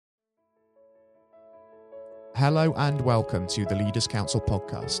Hello and welcome to the Leaders Council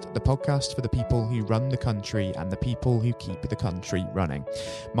podcast, the podcast for the people who run the country and the people who keep the country running.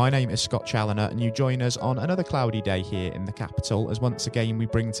 My name is Scott Challoner and you join us on another cloudy day here in the capital as once again we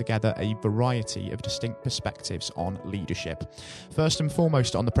bring together a variety of distinct perspectives on leadership. First and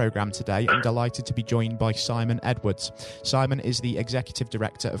foremost on the programme today, I'm delighted to be joined by Simon Edwards. Simon is the Executive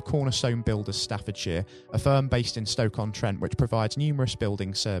Director of Cornerstone Builders Staffordshire, a firm based in Stoke-on-Trent which provides numerous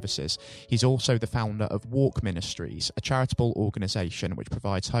building services. He's also the founder of Walk Ministries, a charitable organisation which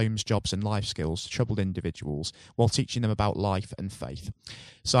provides homes, jobs and life skills to troubled individuals while teaching them about life and faith.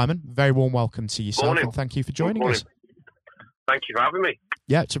 Simon, very warm welcome to yourself. Morning. And thank you for joining us. Thank you for having me.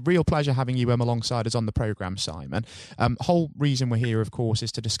 Yeah, it's a real pleasure having you alongside us on the programme, Simon. Whole reason we're here, of course,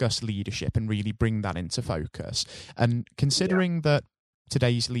 is to discuss leadership and really bring that into focus. And considering that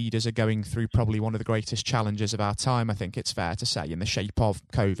today's leaders are going through probably one of the greatest challenges of our time, I think it's fair to say, in the shape of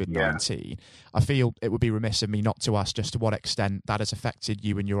COVID-19. I feel it would be remiss of me not to ask just to what extent that has affected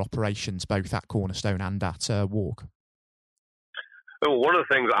you and your operations, both at Cornerstone and at Walk. Well, one of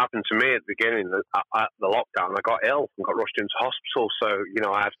the things that happened to me at the beginning, at the lockdown, I got ill and got rushed into hospital. So,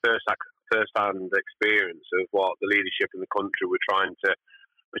 I had first-hand experience of what the leadership in the country were trying to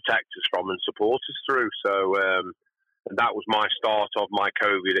protect us from and support us through. So, and that was my start of my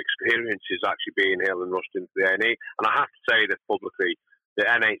COVID experience, is actually being ill and rushed into the A&E. And I have to say this publicly, the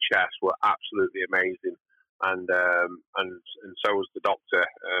NHS were absolutely amazing. And so was the doctor,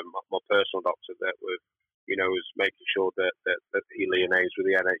 my personal doctor, that was making sure that he liaised with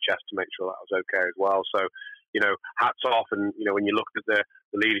the NHS to make sure that was okay as well. So, hats off. And, when you look at the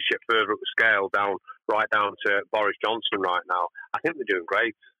leadership further up the scale, right down to Boris Johnson right now, I think they're doing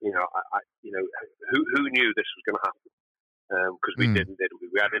great. Who knew this was going to happen? Because we didn't, did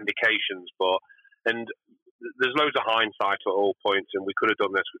we? We had indications, and there's loads of hindsight at all points, and we could have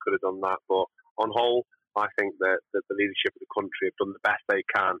done this, we could have done that. But on whole, I think that the leadership of the country have done the best they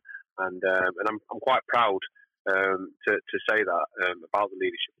can, and I'm quite proud to say that about the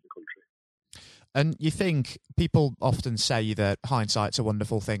leadership of the country. And you think people often say that hindsight's a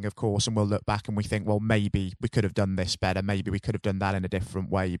wonderful thing, of course, and we'll look back and we think, well, maybe we could have done this better, maybe we could have done that in a different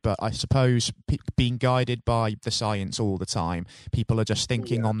way. But I suppose being guided by the science all the time, people are just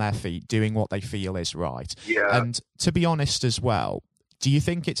thinking on their feet, doing what they feel is right. Yeah. And to be honest as well, do you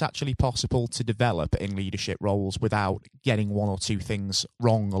think it's actually possible to develop in leadership roles without getting one or two things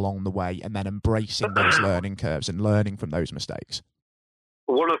wrong along the way and then embracing those learning curves and learning from those mistakes?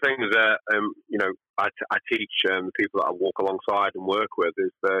 One of the things that I teach the people that I walk alongside and work with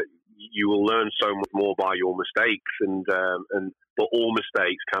is that you will learn so much more by your mistakes, but all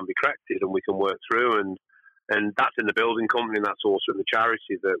mistakes can be corrected and we can work through, and that's in the building company, and that's also in the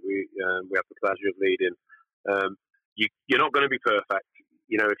charity that we have the pleasure of leading. You're not going to be perfect.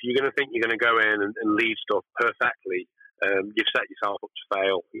 If you're going to think you're going to go in and lead stuff perfectly, you've set yourself up to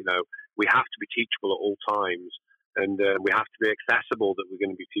fail. We have to be teachable at all times. And we have to be accessible, that we're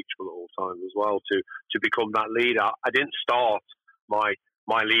going to be teachable at all times as well to become that leader. I didn't start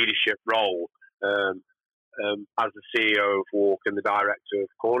my leadership role as the CEO of Walk and the director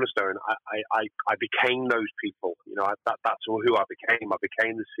of Cornerstone. I became those people. That's who I became. I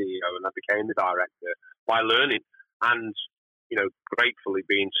became the CEO and I became the director by learning and, gratefully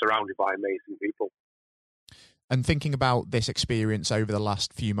being surrounded by amazing people. And thinking about this experience over the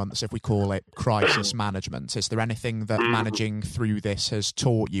last few months, if we call it crisis management, is there anything that managing through this has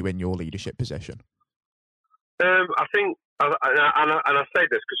taught you in your leadership position? I think, and I say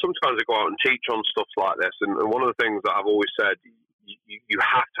this because sometimes I go out and teach on stuff like this, and one of the things that I've always said, you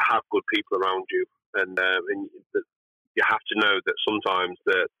have to have good people around you, and you have to know that sometimes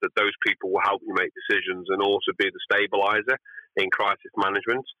that those people will help you make decisions and also be the stabilizer in crisis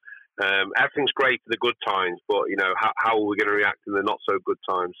management. Everything's great in the good times, but how are we going to react in the not so good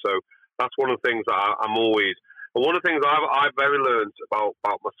times? So that's one of the things that I'm always. But one of the things I've very learned about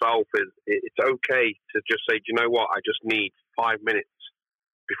myself is it's okay to just say, do you know what? I just need 5 minutes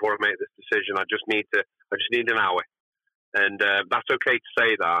before I make this decision. I just need an hour, and that's okay to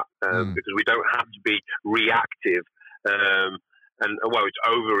say that because we don't have to be reactive. It's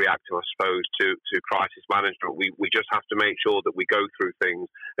overreactive, I suppose, to crisis management. We just have to make sure that we go through things.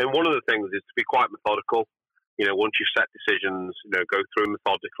 And one of the things is to be quite methodical. Once you've set decisions, go through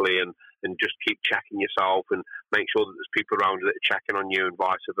methodically and just keep checking yourself and make sure that there's people around you that are checking on you and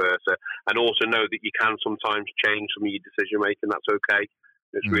vice versa. And also know that you can sometimes change some of your decision making. That's okay.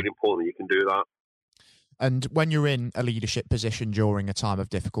 It's really important that you can do that. And when you're in a leadership position during a time of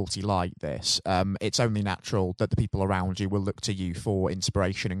difficulty like this, it's only natural that the people around you will look to you for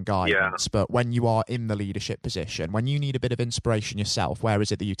inspiration and guidance. Yeah. But when you are in the leadership position, when you need a bit of inspiration yourself, where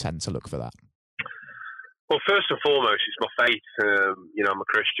is it that you tend to look for that? Well, first and foremost, it's my faith. I'm a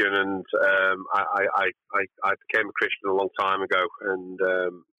Christian, and I became a Christian a long time ago, and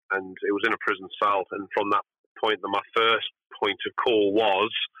it was in a prison cell. And from that point, my first point of call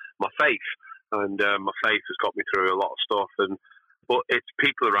was my faith, and my faith has got me through a lot of stuff. But it's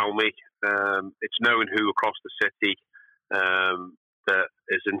people around me. It's knowing who across the city that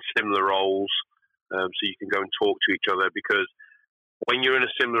is in similar roles, so you can go and talk to each other, because when you're in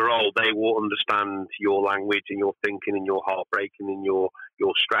a similar role, they will understand your language and your thinking and your heartbreaking and your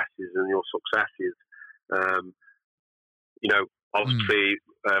stresses and your successes. Obviously,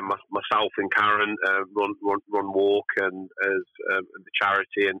 myself and Karen run Walk and as the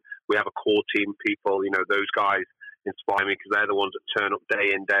charity, and we have a core team of people. Those guys inspire me because they're the ones that turn up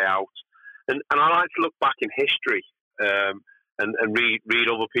day in, day out. And I like to look back in history and read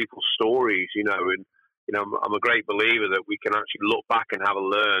other people's stories. I'm a great believer that we can actually look back and have a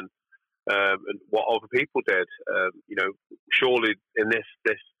learn and what other people did. Surely in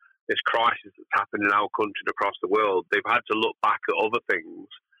this crisis that's happened in our country and across the world, they've had to look back at other things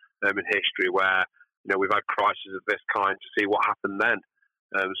in history where we've had crises of this kind to see what happened then.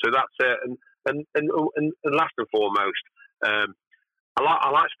 So that's it. And last and foremost, I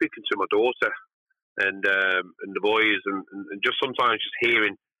like speaking to my daughter and the boys, and just sometimes just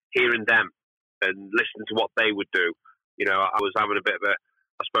hearing them and listening to what they would do. I was having a bit of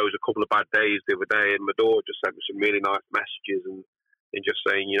a couple of bad days the other day, and my daughter just sent me some really nice messages and just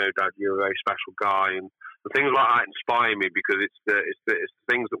saying, Dad, you're a very special guy, and things like that inspire me, because it's the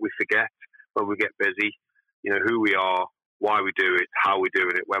things that we forget when we get busy. Who we are, why we do it, how we're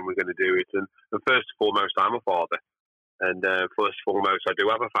doing it, when we're going to do it, and first and foremost, I'm a father, and first and foremost, I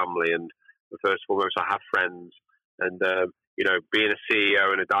do have a family, and first and foremost, I have friends, and being a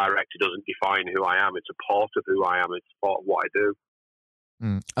CEO and a director doesn't define who I am. It's a part of who I am. It's part of what I do.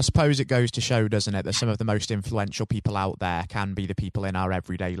 I suppose it goes to show, doesn't it, that some of the most influential people out there can be the people in our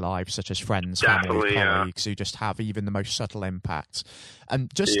everyday lives, such as friends, family, colleagues, who just have even the most subtle impacts.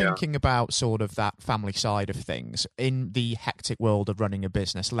 And just thinking about sort of that family side of things, in the hectic world of running a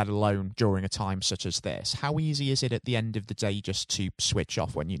business, let alone during a time such as this, how easy is it at the end of the day just to switch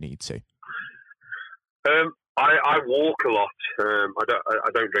off when you need to? I walk a lot. I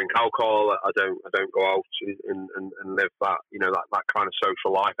don't drink alcohol. I don't go out and live that kind of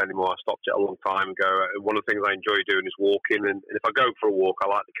social life anymore. I stopped it a long time ago. One of the things I enjoy doing is walking. And if I go for a walk, I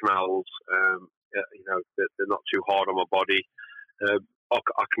like the canals. They're not too hard on my body.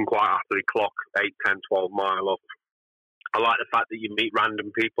 I can quite happily clock 8, 10, 12 mile up. I like the fact that you meet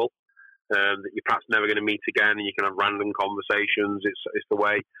random people that you're perhaps never going to meet again, and you can have random conversations. It's the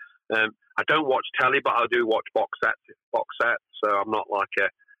way. I don't watch telly, but I do watch box sets. So I'm not like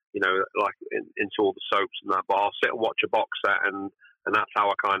into all the soaps and that. But I'll sit and watch a box set, and that's how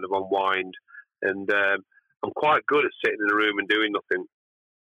I kind of unwind. And I'm quite good at sitting in a room and doing nothing,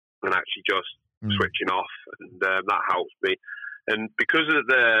 and actually just switching off, and that helps me. And because of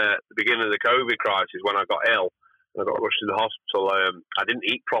the beginning of the COVID crisis, when I got ill, and I got rushed to the hospital, I didn't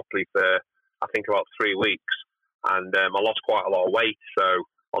eat properly for I think about 3 weeks, and I lost quite a lot of weight. So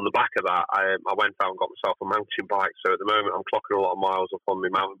on the back of that, I went out and got myself a mountain bike. So at the moment, I'm clocking a lot of miles up on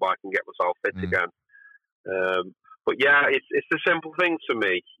my mountain bike and get myself fit again. But yeah, it's the simple things for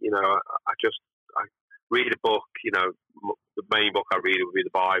me. I read a book. The main book I read would be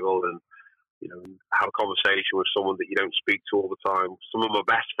the Bible, and have a conversation with someone that you don't speak to all the time. Some of my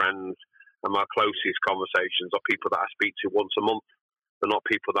best friends and my closest conversations are people that I speak to once a month. They're not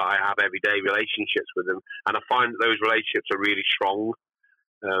people that I have everyday relationships with them, and I find that those relationships are really strong.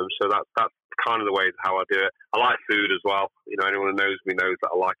 So that's kind of the way how I do it. I like food as well. Anyone who knows me knows that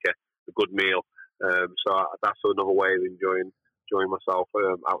I like a good meal. So that's another way of enjoying myself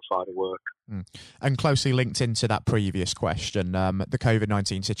outside of work. And closely linked into that previous question, the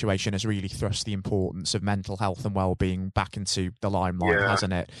COVID-19 situation has really thrust the importance of mental health and well-being back into the limelight,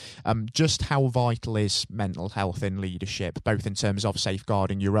 hasn't it? Just how vital is mental health in leadership, both in terms of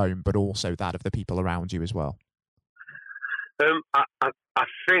safeguarding your own, but also that of the people around you as well? I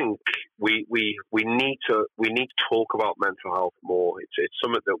think we need to talk about mental health more. It's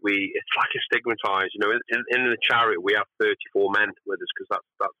something that it's like a stigmatized. In the charity we have 34 men with us because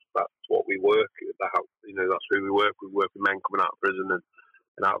that's what we work. That's who we work. We work with men coming out of prison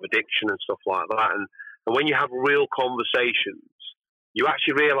and out of addiction and stuff like that. And when you have real conversations, you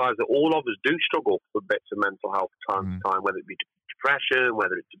actually realise that all of us do struggle with bits of mental health from time to time, whether it be depression,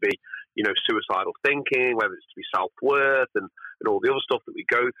 whether it to be suicidal thinking, whether it's to be self-worth and all the other stuff that we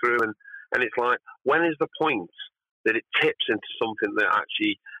go through. And it's like, when is the point that it tips into something that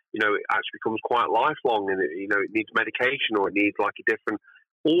actually, it actually becomes quite lifelong, and it needs medication, or it needs like a different.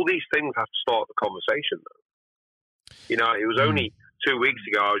 All these things have to start the conversation, though. You know, it was only 2 weeks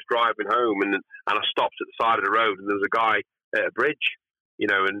ago I was driving home and I stopped at the side of the road and there was a guy at a bridge, you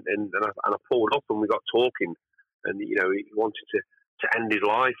know, and I pulled up and we got talking, and you know, he wanted to end his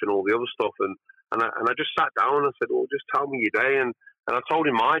life and all the other stuff, and I just sat down and I said, well, just tell me your day, and I told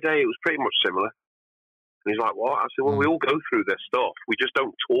him my day. It was pretty much similar. And he's like, what? I said, well, we all go through this stuff. We just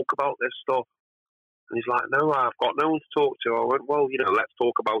don't talk about this stuff. And he's like, no, I've got no one to talk to. I went, well, you know, let's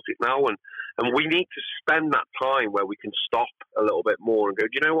talk about it now. And we need to spend that time where we can stop a little bit more and go,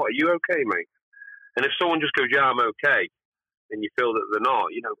 do you know what? Are you okay, mate? And if someone just goes, yeah, I'm okay, and you feel that they're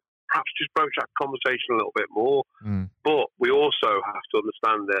not, you know, perhaps just broach that conversation a little bit more. But we also have to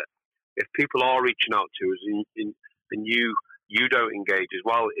understand that if people are reaching out to us and you don't engage as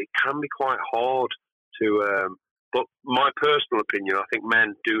well, it can be quite hard to. But my personal opinion, I think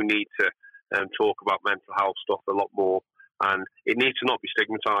men do need to talk about mental health stuff a lot more, and it needs to not be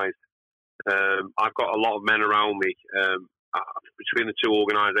stigmatised. I've got a lot of men around me. Between the two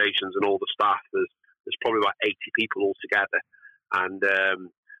organisations and all the staff, there's probably about 80 people altogether, and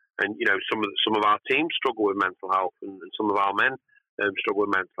you know, some of our teams struggle with mental health, and some of our men struggle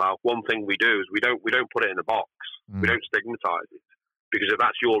with mental health. One thing we do is we don't put it in a box. We don't stigmatise it, because if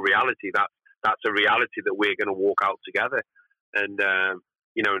that's your reality, that's a reality that we're going to walk out together. And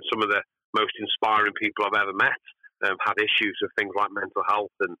you know, and some of the most inspiring people I've ever met have issues with things like mental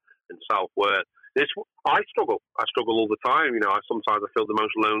health and self-worth. I struggle all the time. You know, sometimes I feel the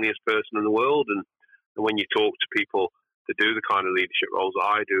most loneliest person in the world, and when you talk to people that do the kind of leadership roles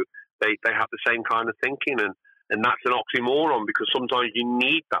that I do, they have the same kind of thinking, and that's an oxymoron, because sometimes you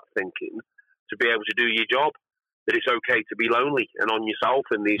need that thinking to be able to do your job. That it's okay to be lonely and on yourself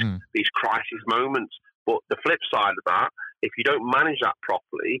in these crisis moments. But the flip side of that, if you don't manage that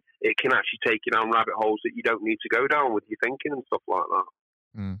properly, it can actually take you down rabbit holes that you don't need to go down with your thinking and stuff like that.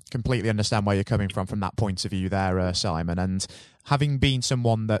 Completely understand where you're coming from that point of view there, Simon. And having been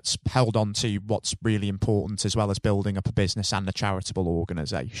someone that's held on to what's really important, as well as building up a business and a charitable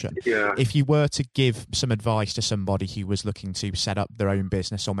organisation, if you were to give some advice to somebody who was looking to set up their own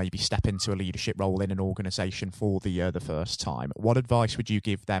business or maybe step into a leadership role in an organisation for the first time, what advice would you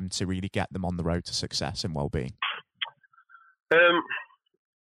give them to really get them on the road to success and well-being?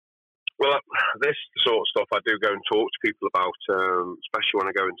 Well, this sort of stuff I do go and talk to people about, especially when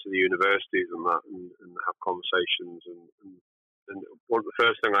I go into the universities and that, and have conversations. And one of the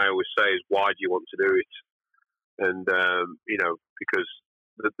first thing I always say is, why do you want to do it? And you know, because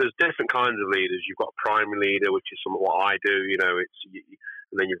there's different kinds of leaders. You've got a primary leader, which is some of what I do. You know,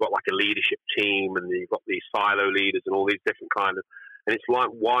 and then you've got like a leadership team, and then you've got these silo leaders and all these different kind of. And it's like,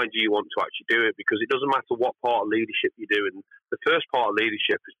 why do you want to actually do it? Because it doesn't matter what part of leadership you do. And the first part of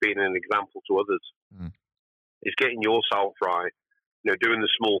leadership is being an example to others. It's getting yourself right, you know, doing the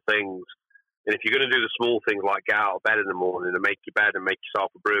small things. And if you're going to do the small things like get out of bed in the morning and make your bed and make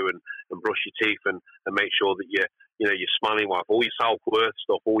yourself a brew and brush your teeth and make sure that you're smiling wife, all your self-worth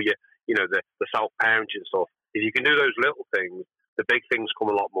stuff, all your, you know, the self-parenting stuff. If you can do those little things, the big things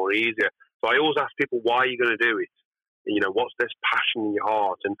come a lot more easier. So I always ask people, why are you going to do it? You know, what's this passion in your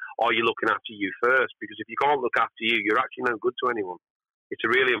heart, and are you looking after you first? Because if you can't look after you, you're actually no good to anyone. It's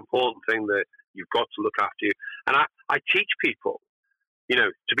a really important thing that you've got to look after you. And I teach people, you know,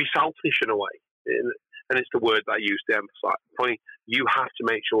 to be selfish in a way. And it's the word that I use to emphasize. You have to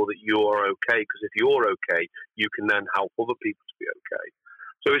make sure that you're okay, because if you're okay, you can then help other people to be okay.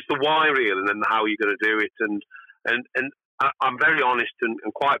 So it's the why really, and then how you're going to do it. And I'm very honest and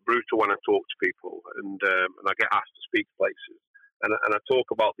quite brutal when I talk to people, and I get asked to speak places, and I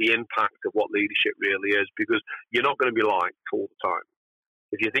talk about the impact of what leadership really is, because you're not going to be liked all the time.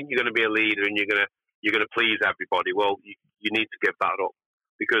 If you think you're going to be a leader and you're going to please everybody, well, you need to give that up,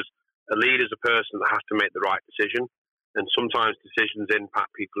 because a leader is a person that has to make the right decision, and sometimes decisions impact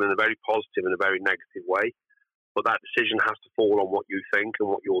people in a very positive and a very negative way. But that decision has to fall on what you think and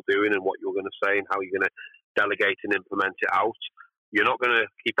what you're doing and what you're going to say and how you're going to delegate and implement it out. You're not going to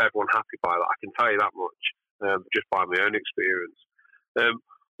keep everyone happy by that. I can tell you that much, just by my own experience.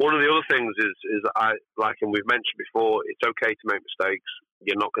 One of the other things is and we've mentioned before, it's okay to make mistakes.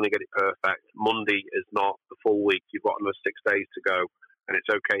 You're not going to get it perfect. Monday is not the full week. You've got another 6 days to go, and it's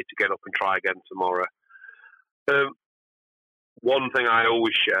okay to get up and try again tomorrow. One thing I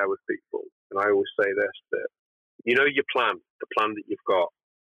always share with people, and I always say this, that you know your plan, the plan that you've got,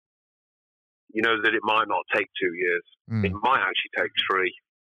 you know that it might not take 2 years. It might actually take 3.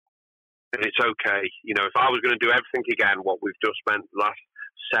 And it's okay. You know, if I was going to do everything again, what we've just spent the last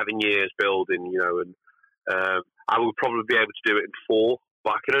 7 years building, you know, and I would probably be able to do it in 4,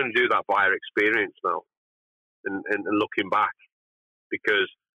 but I can only do that by experience now and looking back, because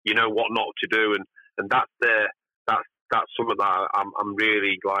you know what not to do. And that's that's something that I'm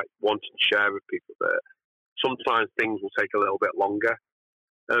really like wanting to share with people, that sometimes things will take a little bit longer.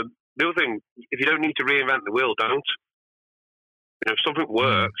 The other thing, if you don't need to reinvent the wheel, don't. If something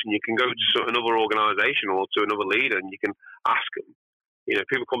works and you can go to another organisation or to another leader and you can ask them.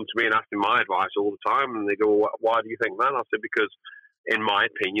 People come to me and ask me my advice all the time, and they go, well, why do you think that? I said, because in my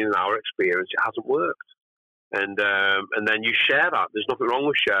opinion, in our experience, it hasn't worked. And then you share that. There's nothing wrong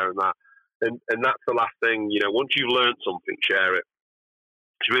with sharing that. And that's the last thing, once you've learned something, share it.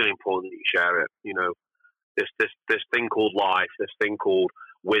 It's really important that you share it. This thing called life, this thing called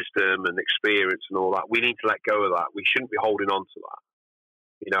wisdom and experience and all that, we need to let go of that. We shouldn't be holding on to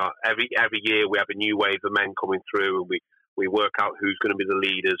that. Every year we have a new wave of men coming through, and we work out who's going to be the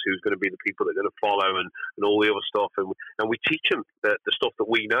leaders, who's going to be the people that are going to follow, and all the other stuff. And we teach them the stuff that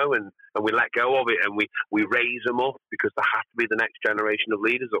we know, and we let go of it, and we raise them up, because there has to be the next generation of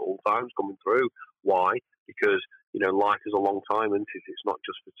leaders at all times coming through. Why? Because, life is a long time, and it's not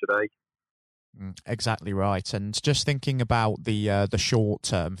just for today. Exactly right. And just thinking about the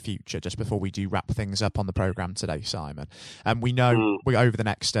short-term future, just before we do wrap things up on the programme today, Simon, and we know over the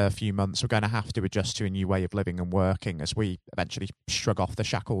next few months we're going to have to adjust to a new way of living and working as we eventually shrug off the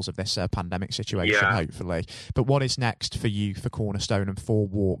shackles of this pandemic situation, hopefully. But what is next for you, for Cornerstone and for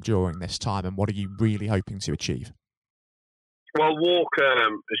Walk during this time, and what are you really hoping to achieve? Well, Walk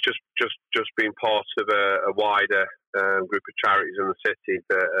has just been part of a wider group of charities in the city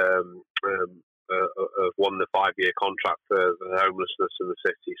that have won the 5-year contract for the homelessness in the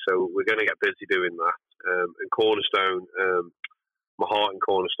city. So we're going to get busy doing that. And Cornerstone, my heart in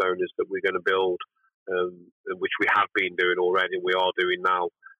Cornerstone is that we're going to build, which we have been doing already, and we are doing now,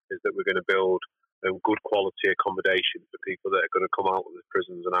 is that we're going to build good quality accommodation for people that are going to come out of the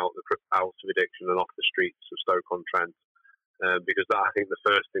prisons and out of addiction and off the streets of Stoke-on-Trent. Because I think the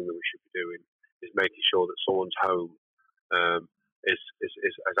first thing that we should be doing is making sure that someone's home is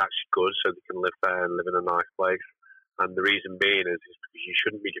actually good, so they can live there and live in a nice place. And the reason being is because you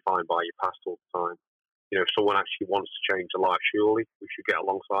shouldn't be defined by your past all the time. If someone actually wants to change their life, surely we should get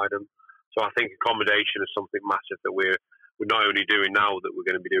alongside them. So I think accommodation is something massive that we're not only doing now, that we're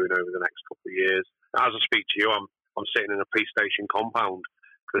going to be doing over the next couple of years. As I speak to you, I'm sitting in a police station compound,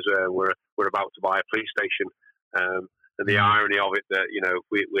 because we're about to buy a police station. And the irony of it that,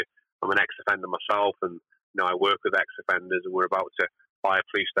 I'm an ex-offender myself, and, I work with ex-offenders, and we're about to buy a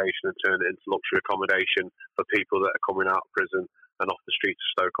police station and turn it into luxury accommodation for people that are coming out of prison and off the streets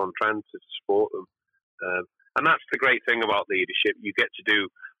of Stoke-on-Trent to support them. And that's the great thing about leadership. You get to do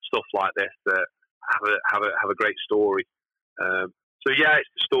stuff like this that have a great story. So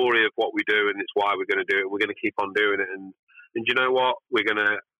it's the story of what we do, and it's why we're going to do it. We're going to keep on doing it. And you know what? We're going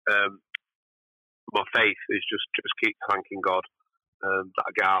to... my faith is just keep thanking God that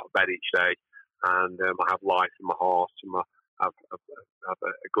I get out of bed each day, and I have life in my heart, and I have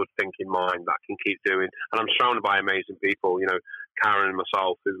a good thinking mind that I can keep doing. And I'm surrounded by amazing people, Karen and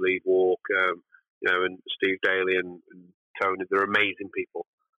myself who lead Walk, and Steve Daly and Tony. They're amazing people.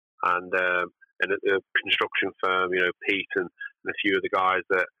 And at the construction firm, Pete and a few of the guys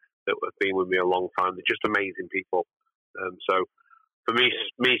that have been with me a long time, they're just amazing people. So for me,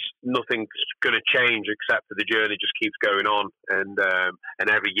 nothing's going to change except for the journey just keeps going on. And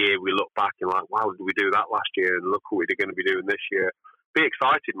every year we look back and like, wow, did we do that last year? And look what we're going to be doing this year. Be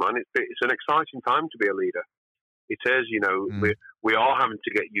excited, man. It's an exciting time to be a leader. It is, we are having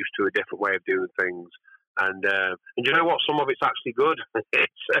to get used to a different way of doing things. And you know what? Some of it's actually good.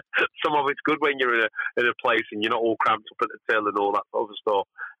 Some of it's good when you're in a place and you're not all cramped up at the till and all that other stuff.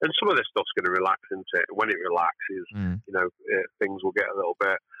 And some of this stuff's going to relax, isn't it? When it relaxes, things will get a little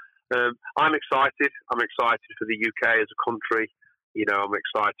bit. I'm excited. I'm excited for the UK as a country. I'm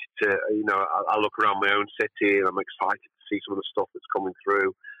excited to, I look around my own city and I'm excited to see some of the stuff that's coming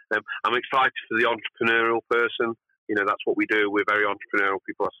through. I'm excited for the entrepreneurial person. That's what we do. We're very entrepreneurial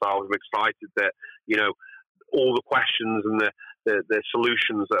people ourselves. I'm excited that, all the questions and the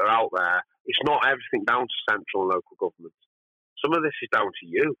solutions that are out there, it's not everything down to central and local government. Some of this is down to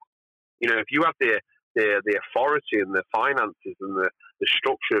you. If you have the authority and the finances and the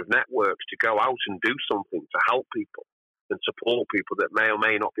structure of networks to go out and do something to help people and support people that may or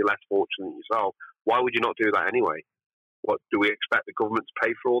may not be less fortunate than yourself, why would you not do that anyway? What do we expect the government to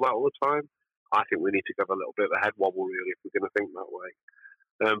pay for all that all the time? I think we need to give a little bit of a head wobble, really, if we're going to think that way.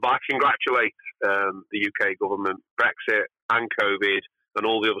 But I congratulate the UK government, Brexit and COVID and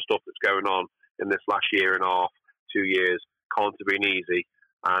all the other stuff that's going on in this last year and a half, 2 years. Can't have been easy.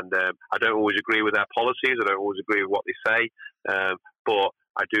 And I don't always agree with their policies. I don't always agree with what they say. But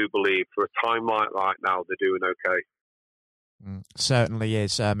I do believe for a time like right now, they're doing okay. Certainly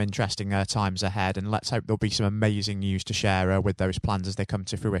is interesting times ahead, and let's hope there'll be some amazing news to share with those plans as they come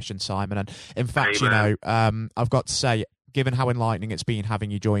to fruition, Simon. And in fact, Amen. I've got to say, given how enlightening it's been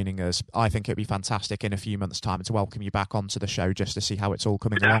having you joining us, I think it'd be fantastic in a few months' time to welcome you back onto the show just to see how it's all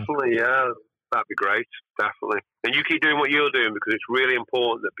coming along. Definitely, yeah. That'd be great, definitely. And you keep doing what you're doing, because it's really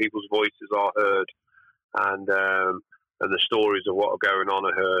important that people's voices are heard, and the stories of what are going on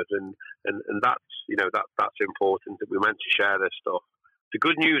are heard, and that's that's important, that we're meant to share this stuff. The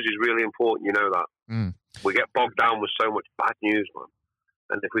good news is really important, that. We get bogged down with so much bad news, man.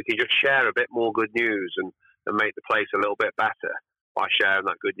 And if we can just share a bit more good news and make the place a little bit better by sharing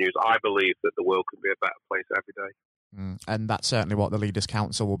that good news, I believe that the world can be a better place every day. And that's certainly what the Leaders'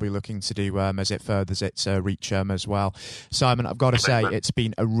 Council will be looking to do as it furthers its reach as well. Simon, I've got to say, it's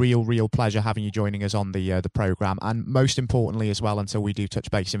been a real pleasure having you joining us on the programme, and most importantly as well, until we do touch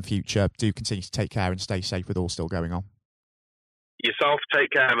base in future, do continue to take care and stay safe with all still going on. Yourself,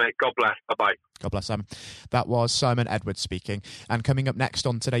 take care, mate. God bless. Bye-bye. God bless, Simon. That was Simon Edwards speaking. And coming up next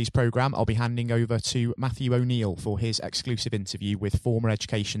on today's programme, I'll be handing over to Matthew O'Neill for his exclusive interview with former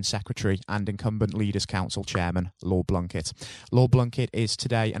Education Secretary and incumbent Leaders' Council Chairman, Lord Blunkett. Lord Blunkett is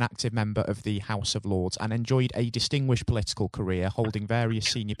today an active member of the House of Lords and enjoyed a distinguished political career, holding various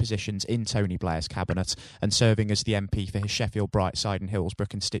senior positions in Tony Blair's cabinet and serving as the MP for his Sheffield, Brightside and Hillsborough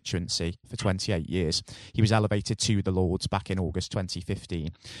constituency for 28 years. He was elevated to the Lords back in August 2015.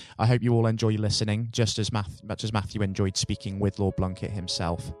 I hope you all enjoy listening, just as much as Matthew enjoyed speaking with Lord Blunkett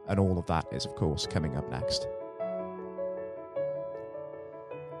himself, and all of that is, of course, coming up next.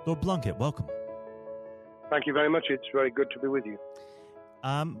 Lord Blunkett, welcome. Thank you very much. It's very good to be with you.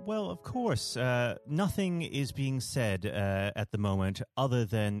 Well, of course, nothing is being said at the moment other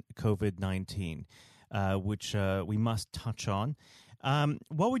than COVID-19, which we must touch on.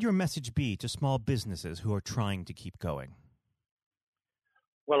 What would your message be to small businesses who are trying to keep going?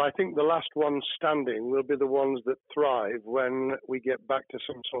 Well, I think the last ones standing will be the ones that thrive when we get back to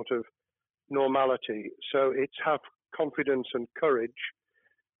some sort of normality. So it's have confidence and courage.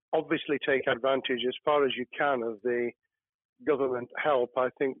 Obviously take advantage as far as you can of the government help. I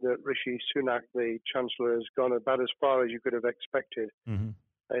think that Rishi Sunak, the Chancellor, has gone about as far as you could have expected in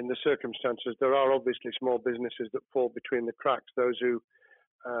the circumstances. There are obviously small businesses that fall between the cracks. Those who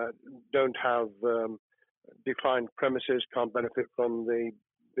don't have defined premises can't benefit from the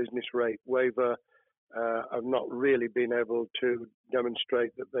business rate waiver, have not really been able to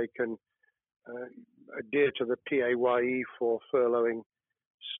demonstrate that they can adhere to the PAYE for furloughing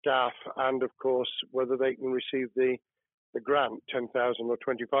staff, and of course whether they can receive the grant, 10,000 or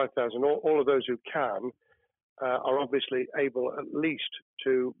 25,000. All of those who can are obviously able at least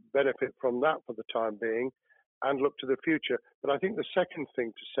to benefit from that for the time being and look to the future. But I think the second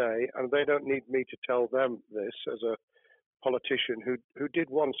thing to say, and they don't need me to tell them this as a politician who did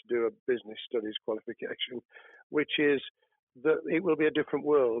once do a business studies qualification, which is that it will be a different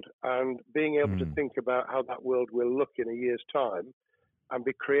world, and being able to think about how that world will look in a year's time and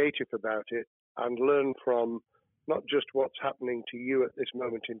be creative about it and learn from not just what's happening to you at this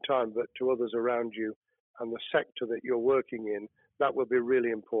moment in time, but to others around you and the sector that you're working in, that will be really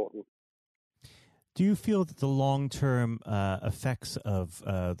important. Do you feel that the long-term effects of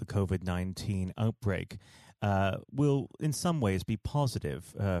the COVID-19 outbreak will in some ways be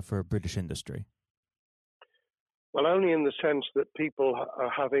positive for British industry? Well, only in the sense that people are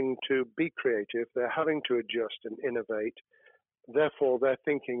having to be creative, they're having to adjust and innovate. Therefore, they're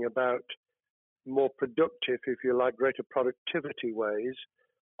thinking about more productive, if you like, greater productivity ways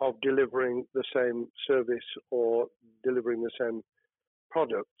of delivering the same service or delivering the same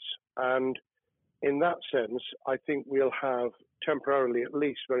products. And in that sense, I think we'll have temporarily at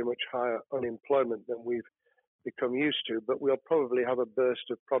least very much higher unemployment than we've become used to, but we'll probably have a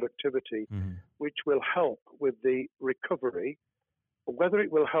burst of productivity, which will help with the recovery. Whether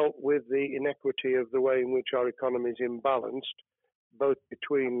it will help with the inequity of the way in which our economy is imbalanced, both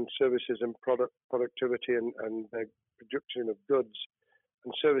between services and productivity and the production of goods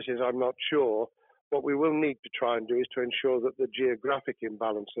and services, I'm not sure. What we will need to try and do is to ensure that the geographic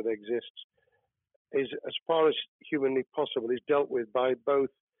imbalance that exists is, as far as humanly possible, is dealt with by both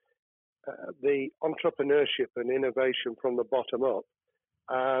the entrepreneurship and innovation from the bottom up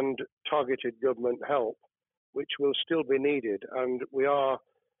and targeted government help, which will still be needed. And we are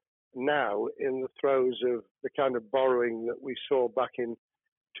now in the throes of the kind of borrowing that we saw back in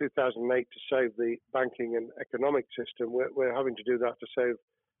 2008 to save the banking and economic system. We're having to do that to save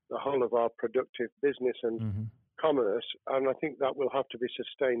the whole of our productive business and commerce, and I think that will have to be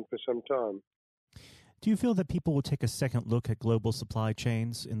sustained for some time. Do you feel that people will take a second look at global supply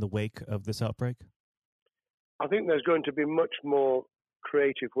chains in the wake of this outbreak? I think there's going to be much more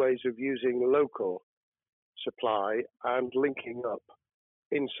creative ways of using local supply and linking up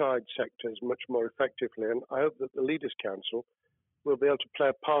inside sectors much more effectively. And I hope that the Leaders' Council will be able to play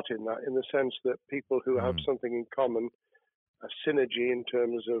a part in that, in the sense that people who have something in common, a synergy in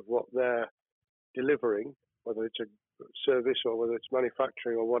terms of what they're delivering, whether it's a service or whether it's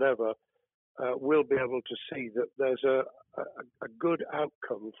manufacturing or whatever, will be able to see that there's a good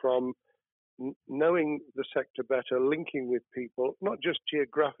outcome from knowing the sector better, linking with people, not just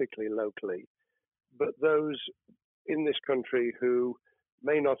geographically, locally, but those in this country who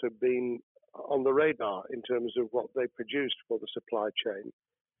may not have been on the radar in terms of what they produced for the supply chain.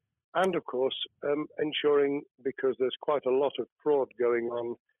 And of course, ensuring, because there's quite a lot of fraud going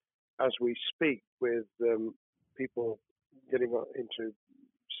on as we speak, with people getting into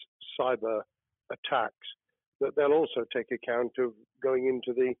cyber attacks, that they'll also take account of going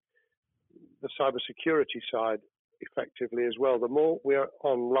into the cyber security side effectively as well. The more we're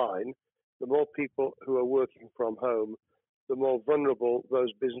online, the more people who are working from home, the more vulnerable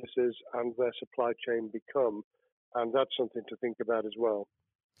those businesses and their supply chain become. And that's something to think about as well.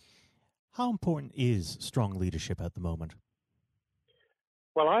 How important is strong leadership at the moment?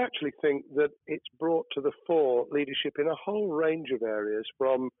 Well, I actually think that it's brought to the fore leadership in a whole range of areas,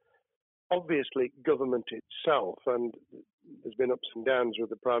 from obviously government itself, and there's been ups and downs with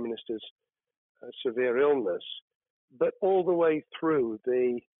the Prime Minister's severe illness, but all the way through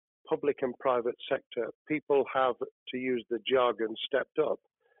the public and private sector, people have, to use the jargon, stepped up,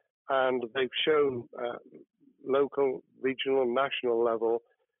 and they've shown local, regional, national level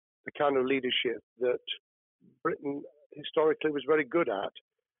the kind of leadership that Britain historically was very good at.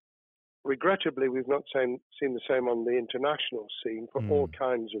 Regrettably, we've not seen the same on the international scene for all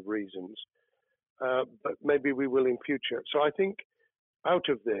kinds of reasons, but maybe we will in future. So I think out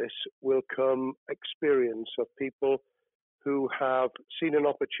of this will come experience of people who have seen an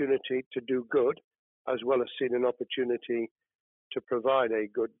opportunity to do good, as well as seen an opportunity to provide a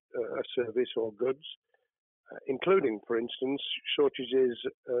good service or goods, including, for instance, shortages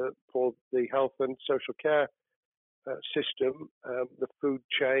for the health and social care system, the food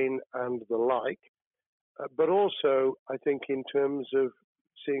chain and the like. But also, I think in terms of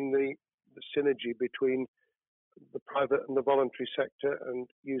seeing the synergy between the private and the voluntary sector, and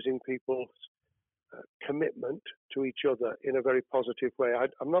using people's commitment to each other in a very positive way.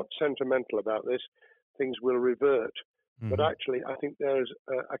 I'm not sentimental about this. Things will revert. But actually, I think there's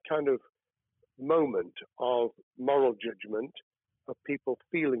a kind of moment of moral judgment, of people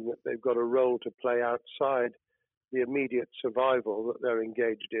feeling that they've got a role to play outside the immediate survival that they're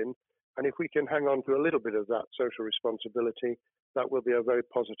engaged in. And if we can hang on to a little bit of that social responsibility, that will be a very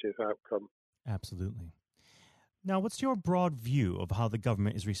positive outcome. Absolutely. Now, what's your broad view of how the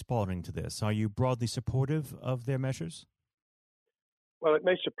government is responding to this? Are you broadly supportive of their measures? Well, it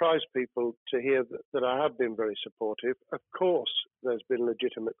may surprise people to hear that I have been very supportive. Of course, there's been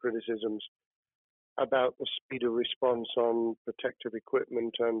legitimate criticisms about the speed of response on protective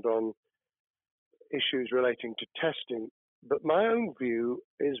equipment and on issues relating to testing. But my own view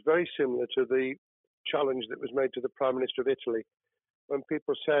is very similar to the challenge that was made to the Prime Minister of Italy, when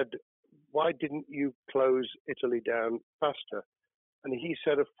people said, why didn't you close Italy down faster? And he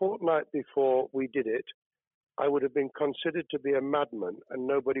said, a fortnight before we did it, I would have been considered to be a madman, and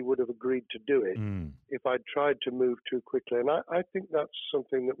nobody would have agreed to do it if I'd tried to move too quickly. And I think that's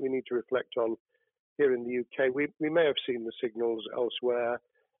something that we need to reflect on here in the UK. We may have seen the signals elsewhere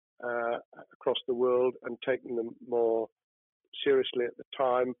across the world and taken them more seriously at the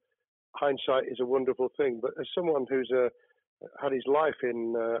time. Hindsight is a wonderful thing, but as someone who's had his life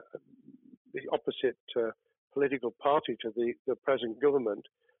in the opposite political party to the present government,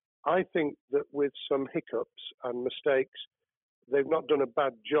 I think that with some hiccups and mistakes, they've not done a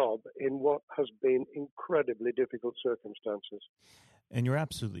bad job in what has been incredibly difficult circumstances. And you're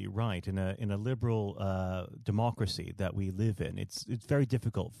absolutely right. In a liberal democracy that we live in, it's very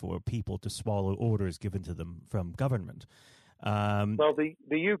difficult for people to swallow orders given to them from government. Well,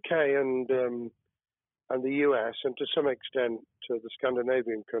 the UK and the US, and to some extent the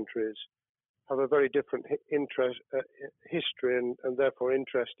Scandinavian countries, have a very different history and therefore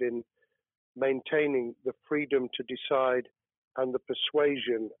interest in maintaining the freedom to decide and the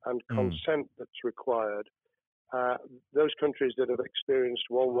persuasion and consent that's required. Those countries that have experienced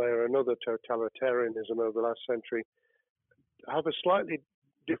one way or another totalitarianism over the last century have a slightly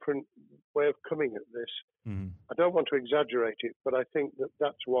different way of coming at this. I don't want to exaggerate it, but I think that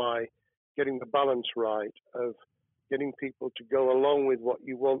that's why getting the balance right of getting people to go along with what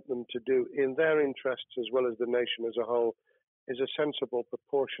you want them to do in their interests as well as the nation as a whole is a sensible,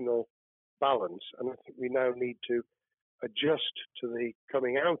 proportional balance. And I think we now need to adjust to the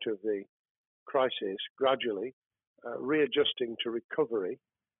coming out of the crisis gradually, readjusting to recovery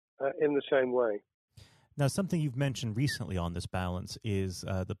in the same way. Now, something you've mentioned recently on this balance is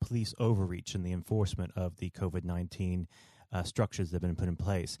the police overreach in the enforcement of the COVID-19 structures that have been put in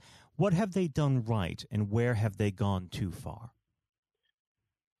place. What have they done right, and where have they gone too far?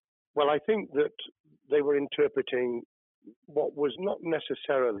 Well, I think that they were interpreting what was not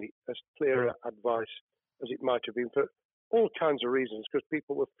necessarily as clear advice as it might have been for all kinds of reasons, because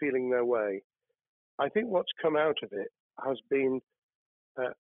people were feeling their way. I think what's come out of it has been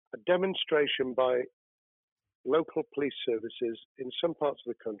a demonstration by local police services in some parts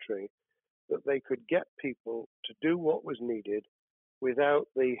of the country that they could get people to do what was needed without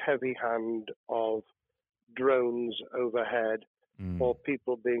the heavy hand of drones overhead or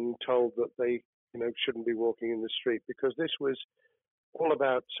people being told that they shouldn't be walking in the street, because this was all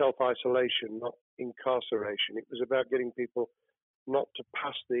about self-isolation, not incarceration. It was about getting people not to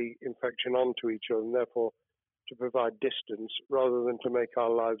pass the infection on to each other and therefore to provide distance rather than to make our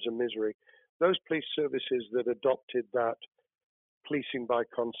lives a misery. Those police services that adopted that policing by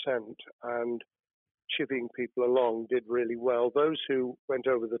consent and chivying people along did really well. Those who went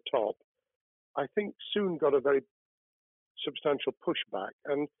over the top, I think, soon got a very substantial pushback.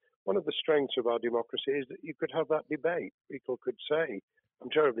 And one of the strengths of our democracy is that you could have that debate. People could say, I'm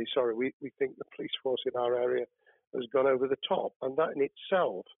terribly sorry, we think the police force in our area has gone over the top. And that in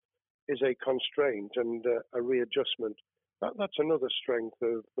itself is a constraint and a readjustment. That's another strength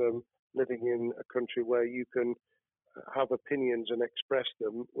of living in a country where you can have opinions and express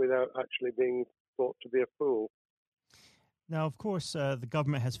them without actually being thought to be a fool. Now, of course, the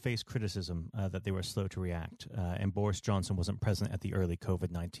government has faced criticism that they were slow to react, and Boris Johnson wasn't present at the early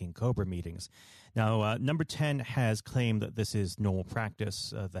COVID-19 COBRA meetings. Now, Number 10 has claimed that this is normal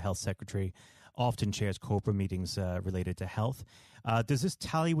practice. The health secretary often chairs COBRA meetings related to health. Does this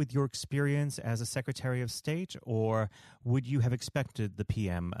tally with your experience as a Secretary of State, or would you have expected the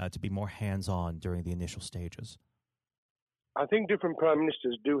PM to be more hands-on during the initial stages? I think different prime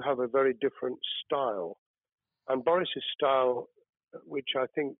ministers do have a very different style. And Boris's style, which I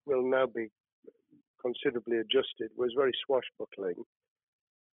think will now be considerably adjusted, was very swashbuckling.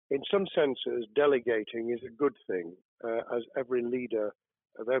 In some senses, delegating is a good thing, as every leader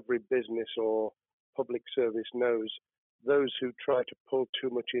of every business or public service knows. Those who try to pull too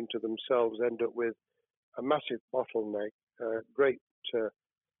much into themselves end up with a massive bottleneck, great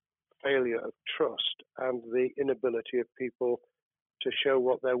failure of trust, and the inability of people to show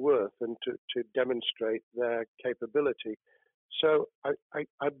what they're worth and to demonstrate their capability. So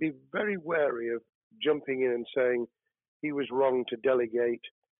I'd be very wary of jumping in and saying he was wrong to delegate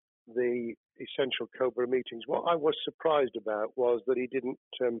the essential COBRA meetings. What I was surprised about was that he didn't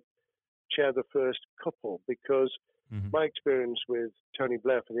chair the first couple, because my experience with Tony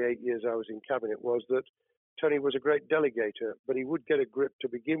Blair for the 8 years I was in Cabinet was that Tony was a great delegator, but he would get a grip to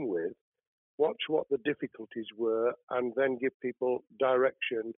begin with, watch what the difficulties were, and then give people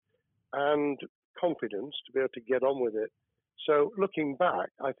direction and confidence to be able to get on with it. So looking back,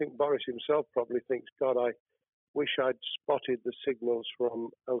 I think Boris himself probably thinks, God, I wish I'd spotted the signals from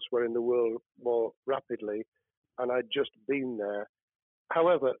elsewhere in the world more rapidly, and I'd just been there.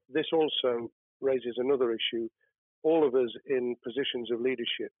 However, this also raises another issue. All of us in positions of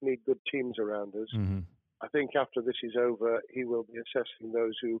leadership need good teams around us. I think after this is over, he will be assessing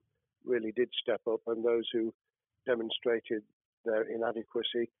those who really did step up and those who demonstrated their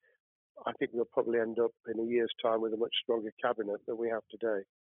inadequacy. I think we'll probably end up in a year's time with a much stronger cabinet than we have today.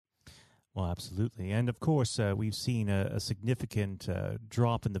 Well, absolutely. And of course, we've seen a significant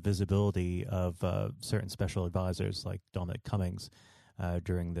drop in the visibility of certain special advisors like Dominic Cummings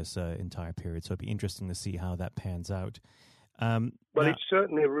during this entire period. So it'd be interesting to see how that pans out. It's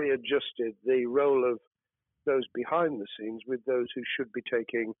certainly readjusted the role of those behind the scenes with those who should be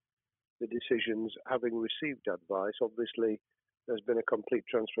taking the decisions, having received advice. Obviously, there's been a complete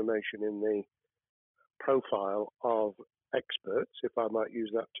transformation in the profile of experts, if I might use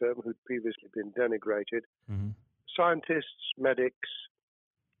that term, who'd previously been denigrated. Scientists, medics,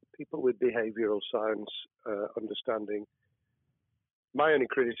 people with behavioral science understanding. My only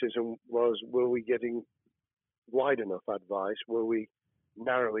criticism was, were we getting wide enough advice? Were we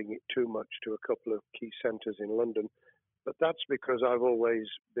narrowing it too much to a couple of key centres in London? But that's because I've always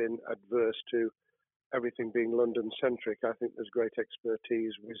been adverse to everything being London-centric. I think there's great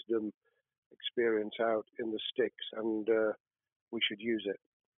expertise, wisdom, experience out in the sticks, and we should use it.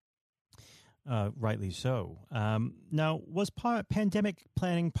 Rightly so. Now, was pandemic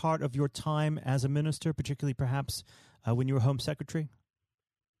planning part of your time as a minister, particularly perhaps when you were Home Secretary?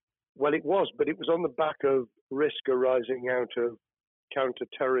 Well, it was, but it was on the back of risk arising out of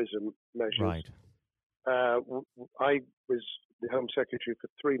counter-terrorism measures. Right. I was the Home Secretary for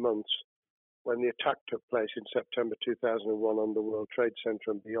 3 months when the attack took place in September 2001 on the World Trade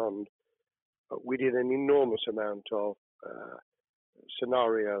Center and beyond. We did an enormous amount of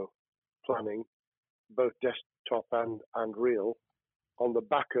scenario planning, both desktop and real. On the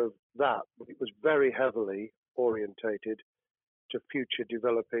back of that, it was very heavily orientated to future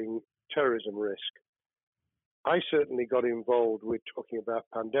developing terrorism risk. I certainly got involved with talking about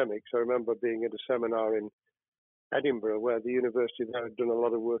pandemics. I remember being at a seminar in Edinburgh where the university there had done a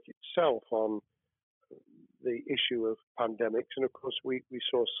lot of work itself on the issue of pandemics. And of course, we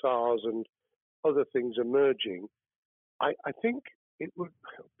saw SARS and other things emerging. I think people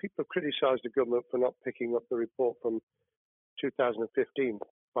have criticized the government for not picking up the report from 2015,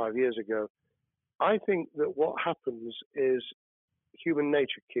 5 years ago. I think that what happens is human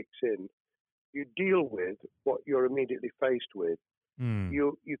nature kicks in. You deal with what you're immediately faced with.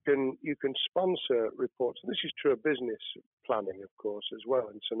 You can sponsor reports, and this is true of business planning, of course, as well,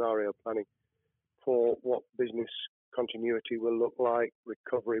 and scenario planning for what business continuity will look like,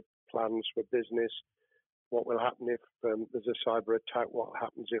 recovery plans for business, what will happen if there's a cyber attack, what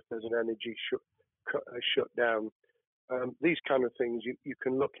happens if there's an energy shutdown. These kind of things you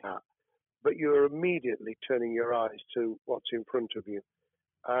can look at, but you're immediately turning your eyes to what's in front of you.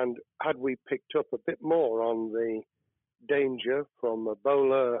 And had we picked up a bit more on the danger from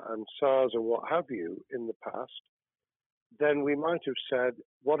Ebola and SARS and what have you in the past, then we might have said,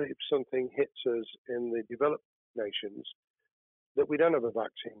 what if something hits us in the developed nations that we don't have a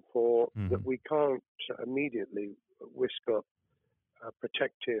vaccine for, that we can't immediately whisk up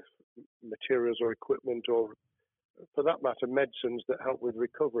protective materials or equipment, or for that matter, medicines that help with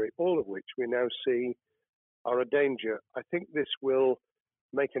recovery, all of which we now see are a danger. I think this will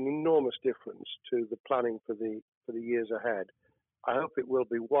make an enormous difference to the planning for the years ahead. I hope it will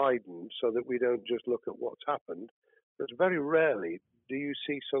be widened so that we don't just look at what's happened, because very rarely do you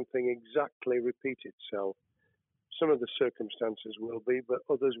see something exactly repeat itself. Some of the circumstances will be, but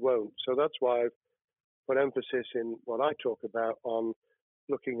others won't. So that's why I've put emphasis in what I talk about on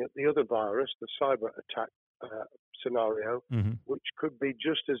looking at the other virus, the cyber attack scenario, which could be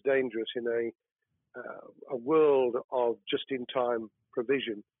just as dangerous in a world of just-in-time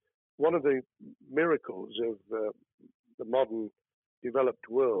provision. One of the miracles of the modern developed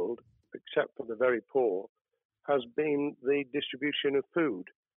world, except for the very poor, has been the distribution of food.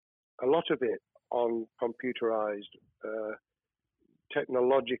 A lot of it on computerized,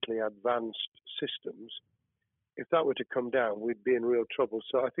 technologically advanced systems. If that were to come down, we'd be in real trouble.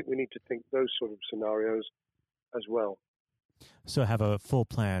 So I think we need to think those sort of scenarios as well. So have a full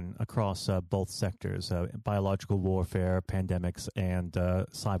plan across both sectors, biological warfare, pandemics, and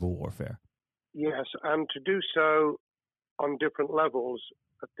cyber warfare. Yes, and to do so on different levels.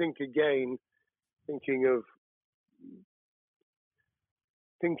 I think, again,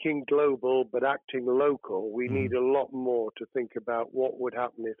 thinking global but acting local, we need a lot more to think about what would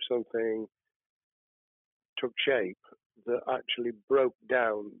happen if something took shape that actually broke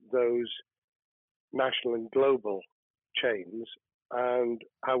down those national and global chains and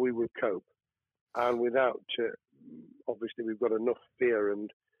how we would cope. And without, obviously, we've got enough fear and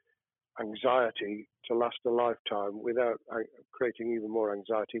anxiety to last a lifetime. Without creating even more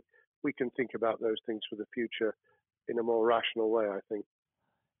anxiety, we can think about those things for the future in a more rational way, I think.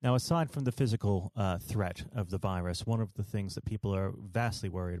 Now, aside from the physical threat of the virus, one of the things that people are vastly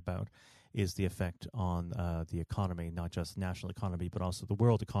worried about is the effect on the economy, not just national economy, but also the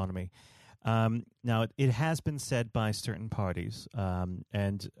world economy. Now, it has been said by certain parties,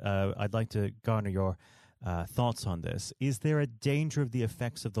 and I'd like to garner your thoughts on this. Is there a danger of the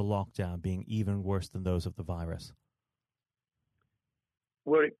effects of the lockdown being even worse than those of the virus?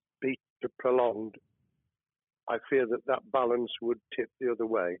 Were it be prolonged, I fear that balance would tip the other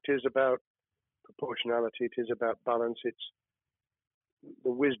way. It is about proportionality. It is about balance. It's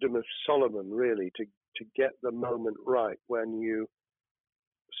the wisdom of Solomon, really, to get the moment right when you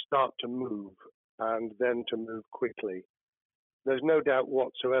start to move and then to move quickly. There's no doubt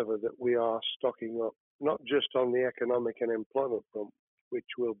whatsoever that we are stocking up, not just on the economic and employment front, which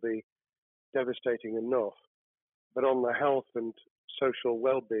will be devastating enough, but on the health and social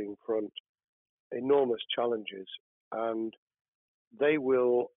well-being front, enormous challenges. And they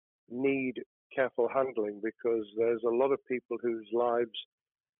will need careful handling because there's a lot of people whose lives,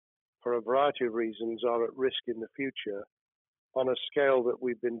 for a variety of reasons, are at risk in the future on a scale that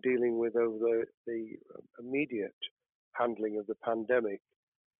we've been dealing with over the immediate handling of the pandemic,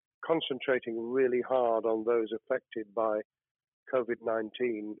 concentrating really hard on those affected by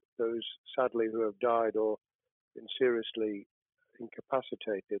COVID-19, those sadly who have died or been seriously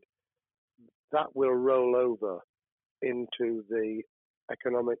incapacitated, that will roll over into the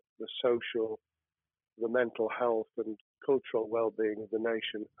economic, the social, the mental health and cultural well-being of the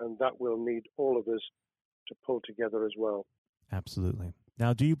nation, and that will need all of us to pull together as well. Absolutely.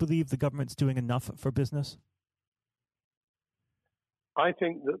 Now, do you believe the government's doing enough for business? I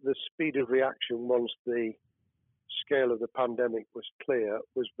think that the speed of reaction once the scale of the pandemic was clear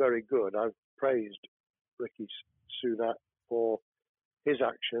was very good. I've praised Rishi Sunak for his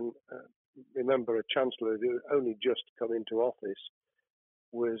action. Remember, a chancellor who had only just come into office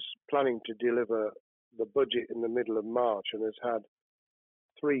was planning to deliver the budget in the middle of March and has had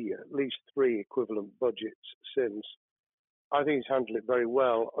at least three equivalent budgets since. I think he's handled it very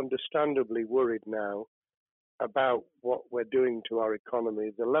well. Understandably worried now about what we're doing to our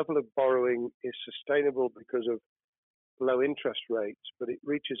economy. The level of borrowing is sustainable because of low interest rates, but it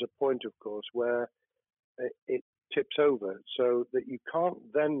reaches a point, of course, where it tips over so that you can't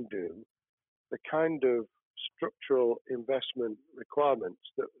then do the kind of structural investment requirements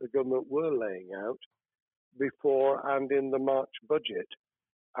that the government were laying out before and in the March budget.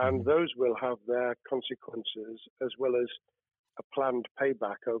 And those will have their consequences as well as a planned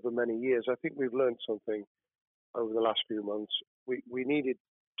payback over many years. I think we've learned something over the last few months. We needed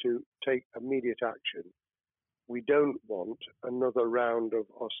to take immediate action. We don't want another round of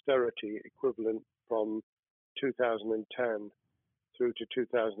austerity equivalent from 2010 through to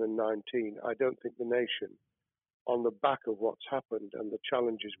 2019. I don't think the nation, on the back of what's happened and the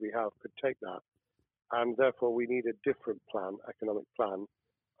challenges we have, could take that. And therefore, we need a different plan, economic plan,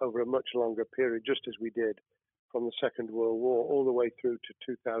 over a much longer period, just as we did from the Second World War all the way through to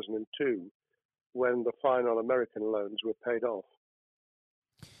 2002, when the final American loans were paid off.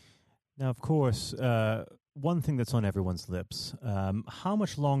 Now, of course, one thing that's on everyone's lips, how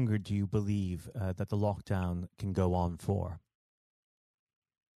much longer do you believe that the lockdown can go on for?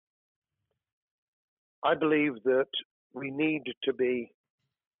 I believe that we need to be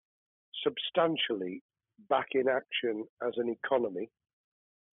substantially back in action as an economy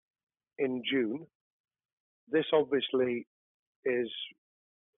in June. This obviously is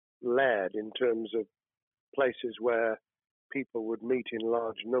led in terms of places where people would meet in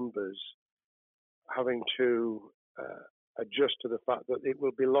large numbers, having to adjust to the fact that it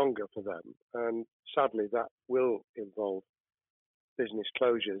will be longer for them. And sadly, that will involve business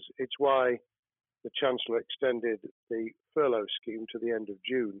closures. It's why the Chancellor extended the furlough scheme to the end of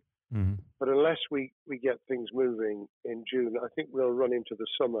June. Mm-hmm. But unless we get things moving in June, I think we'll run into the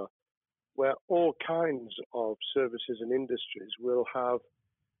summer where all kinds of services and industries will have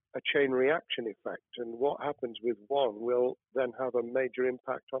a chain reaction effect. And what happens with one will then have a major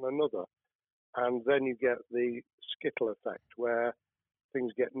impact on another. And then you get the skittle effect where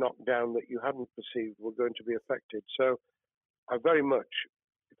things get knocked down that you hadn't perceived were going to be affected. So I very much,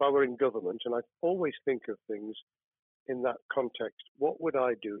 if I were in government, and I always think of things in that context, what would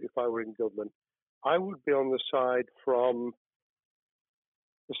I do if I were in government? I would be on the side from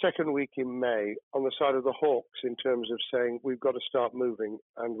the second week in May, on the side of the hawks in terms of saying we've got to start moving,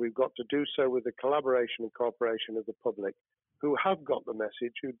 and we've got to do so with the collaboration and cooperation of the public who have got the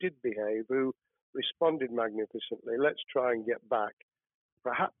message, who did behave, who responded magnificently. Let's try and get back,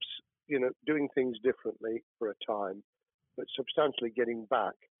 perhaps, doing things differently for a time, but substantially getting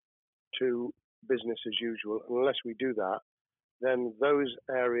back to business as usual. And unless we do that, then those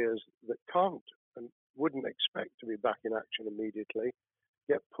areas that can't and wouldn't expect to be back in action immediately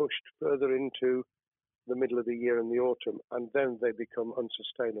get pushed further into the middle of the year and the autumn, and then they become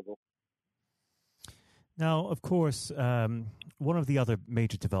unsustainable. Now, of course, one of the other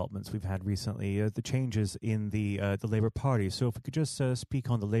major developments we've had recently are the changes in the Labour Party. So if we could just speak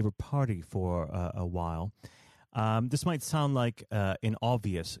on the Labour Party for a while. This might sound like an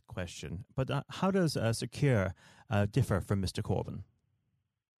obvious question, but how does Sir Keir differ from Mr. Corbyn?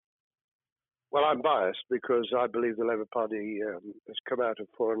 Well, I'm biased because I believe the Labour Party has come out of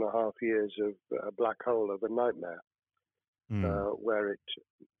 4.5 years of a black hole of a nightmare, where it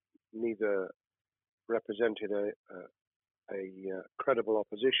neither represented a credible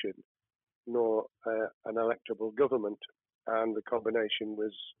opposition nor an electable government, and the combination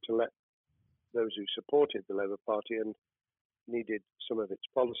was to let those who supported the Labour Party and needed some of its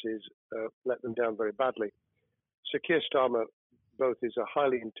policies let them down very badly. Sir Keir Starmer both is a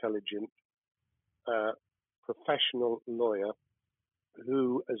highly intelligent, professional lawyer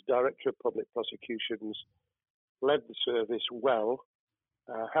who, as Director of Public Prosecutions, led the service well,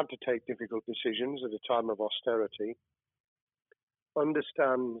 had to take difficult decisions at a time of austerity,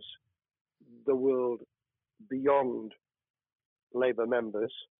 understands the world beyond Labour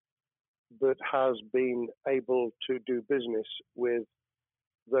members, but has been able to do business with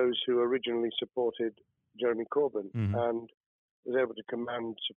those who originally supported Jeremy Corbyn and was able to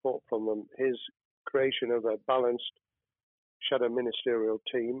command support from them. His creation of a balanced shadow ministerial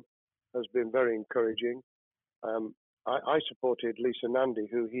team has been very encouraging. I supported Lisa Nandy,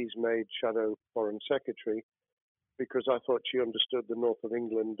 who he's made shadow foreign secretary, because I thought she understood the north of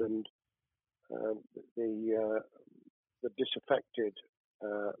England and the disaffected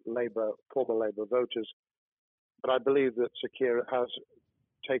former Labour voters. But I believe that Sir Keir has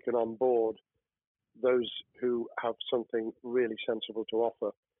taken on board those who have something really sensible to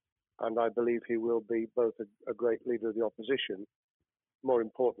offer, and I believe he will be both a great leader of the opposition. More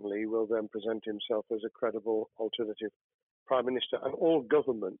importantly, he will then present himself as a credible alternative Prime Minister, and all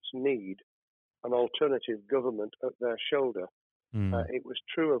governments need an alternative government at their shoulder. It was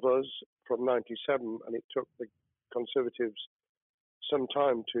true of us from 97, and it took the Conservatives some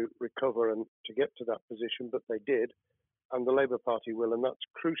time to recover and to get to that position, but they did, and the Labour Party will, and that's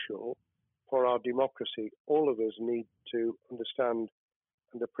crucial for our democracy. All of us need to understand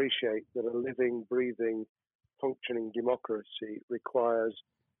and appreciate that a living, breathing, functioning democracy requires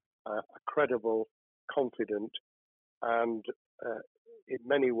a credible, confident, and in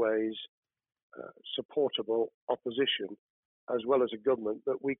many ways supportable opposition, as well as a government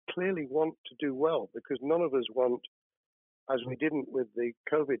that we clearly want to do well, because none of us want, as we didn't with the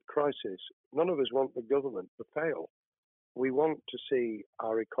COVID crisis, none of us want the government to fail. We want to see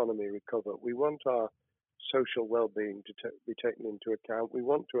our economy recover. We want our social well-being to be taken into account. We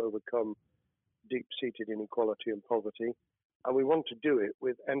want to overcome deep-seated inequality and poverty, and we want to do it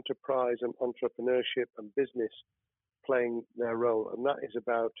with enterprise and entrepreneurship and business playing their role, and that is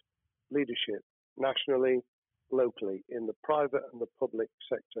about leadership nationally, locally, in the private and the public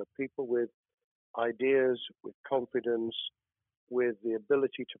sector, people with ideas, with confidence, with the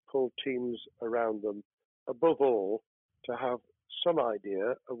ability to pull teams around them, above all, to have some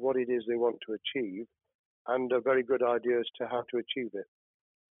idea of what it is they want to achieve and a very good idea as to how to achieve it.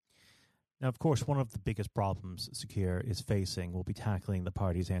 Now, of course, one of the biggest problems Sir Keir is facing will be tackling the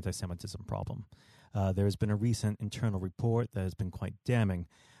party's anti-Semitism problem. There has been a recent internal report that has been quite damning.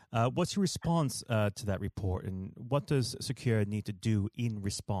 What's your response to that report, and what does Sir Keir need to do in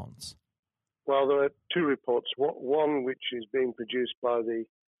response? Well, there are two reports. One which is being produced by the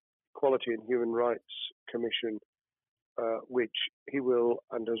Equality and Human Rights Commission, which he will,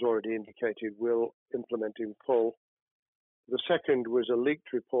 and has already indicated, will implement in full. The second was a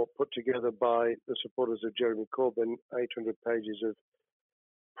leaked report put together by the supporters of Jeremy Corbyn, 800 pages of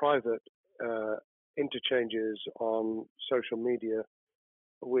private interchanges on social media,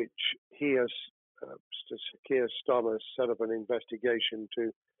 which he has, Keir Starmer, set up an investigation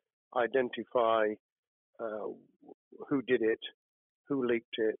to identify who did it, who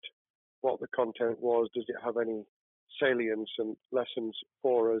leaked it, what the content was, does it have any salience and lessons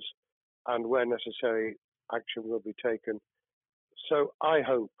for us, and where necessary, action will be taken. So I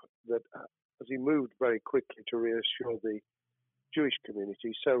hope that as he moved very quickly to reassure the Jewish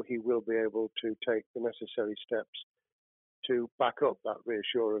community, so he will be able to take the necessary steps to back up that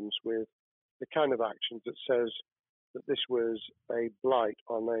reassurance with the kind of actions that says that this was a blight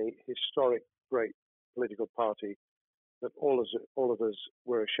on a historic, great political party that all of us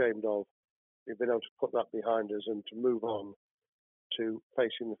were ashamed of. We've been able to put that behind us and to move on to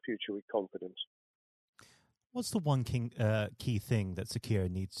facing the future with confidence. What's the one key thing that Sir Keir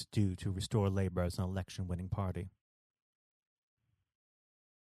needs to do to restore Labour as an election-winning party?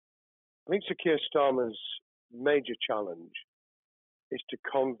 I think Sir Keir Starmer's major challenge is to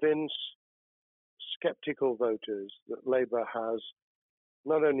convince sceptical voters that Labour has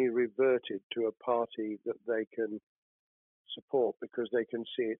not only reverted to a party that they can support because they can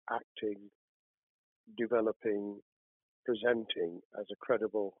see it acting, developing, presenting as a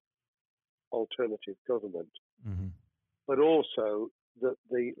credible alternative government, but also that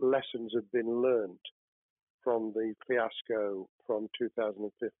the lessons have been learned from the fiasco from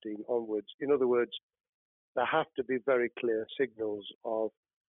 2015 onwards. In other words, there have to be very clear signals of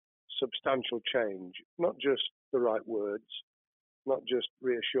substantial change, not just the right words, not just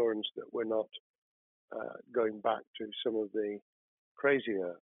reassurance that we're not going back to some of the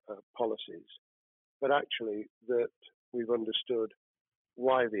crazier policies, but actually that we've understood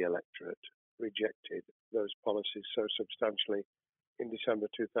why the electorate rejected those policies so substantially in December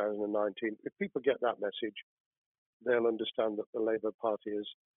 2019. If people get that message, they'll understand that the Labour Party has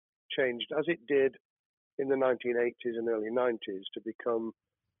changed, as it did in the 1980s and early 90s, to become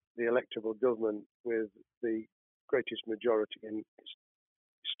the electable government with the greatest majority and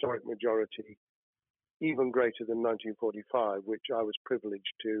historic majority even greater than 1945, which I was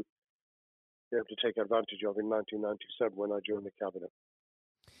privileged to be able to take advantage of in 1997 when I joined the cabinet.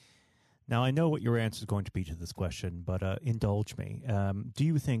 Now, I know what your answer is going to be to this question, but indulge me. Do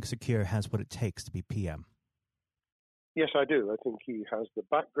you think Sir Keir has what it takes to be PM? Yes, I do. I think he has the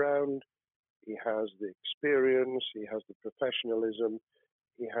background, he has the experience, he has the professionalism,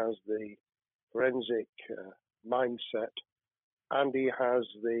 he has the forensic mindset, and he has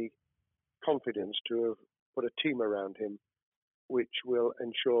the confidence to have put a team around him which will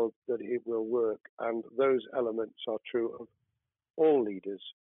ensure that it will work. And those elements are true of all leaders.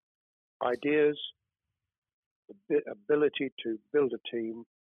 Ideas, the ability to build a team,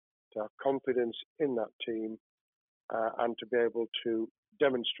 to have confidence in that team, and to be able to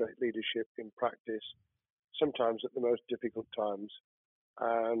demonstrate leadership in practice, sometimes at the most difficult times.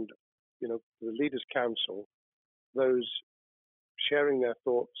 And, the Leaders' Council, those sharing their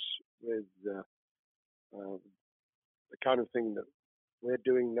thoughts with the kind of thing that we're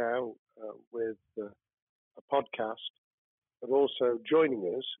doing now with a podcast, but also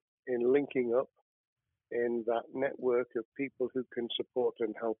joining us in linking up in that network of people who can support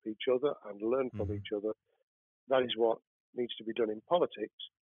and help each other and learn from each other. That is what needs to be done in politics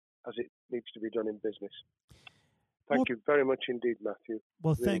as it needs to be done in business. Thank you very much indeed, Matthew.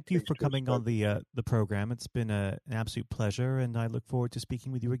 Well, thank you for coming on the program. It's been an absolute pleasure, and I look forward to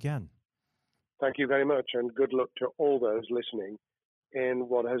speaking with you again. Thank you very much, and good luck to all those listening in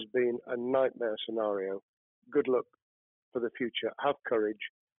what has been a nightmare scenario. Good luck for the future. Have courage,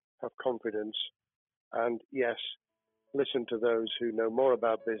 have confidence, and yes, listen to those who know more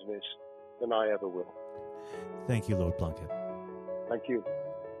about business than I ever will. Thank you, Lord Plunkett. Thank you.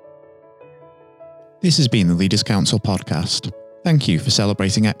 This has been the Leaders' Council podcast. Thank you for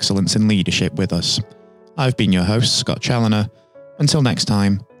celebrating excellence in leadership with us. I've been your host, Scott Challoner. Until next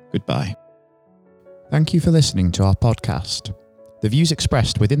time, goodbye. Thank you for listening to our podcast. The views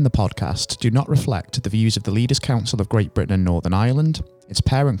expressed within the podcast do not reflect the views of the Leaders' Council of Great Britain and Northern Ireland, its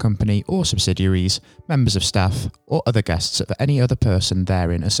parent company or subsidiaries, members of staff, or other guests of any other person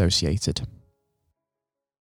therein associated.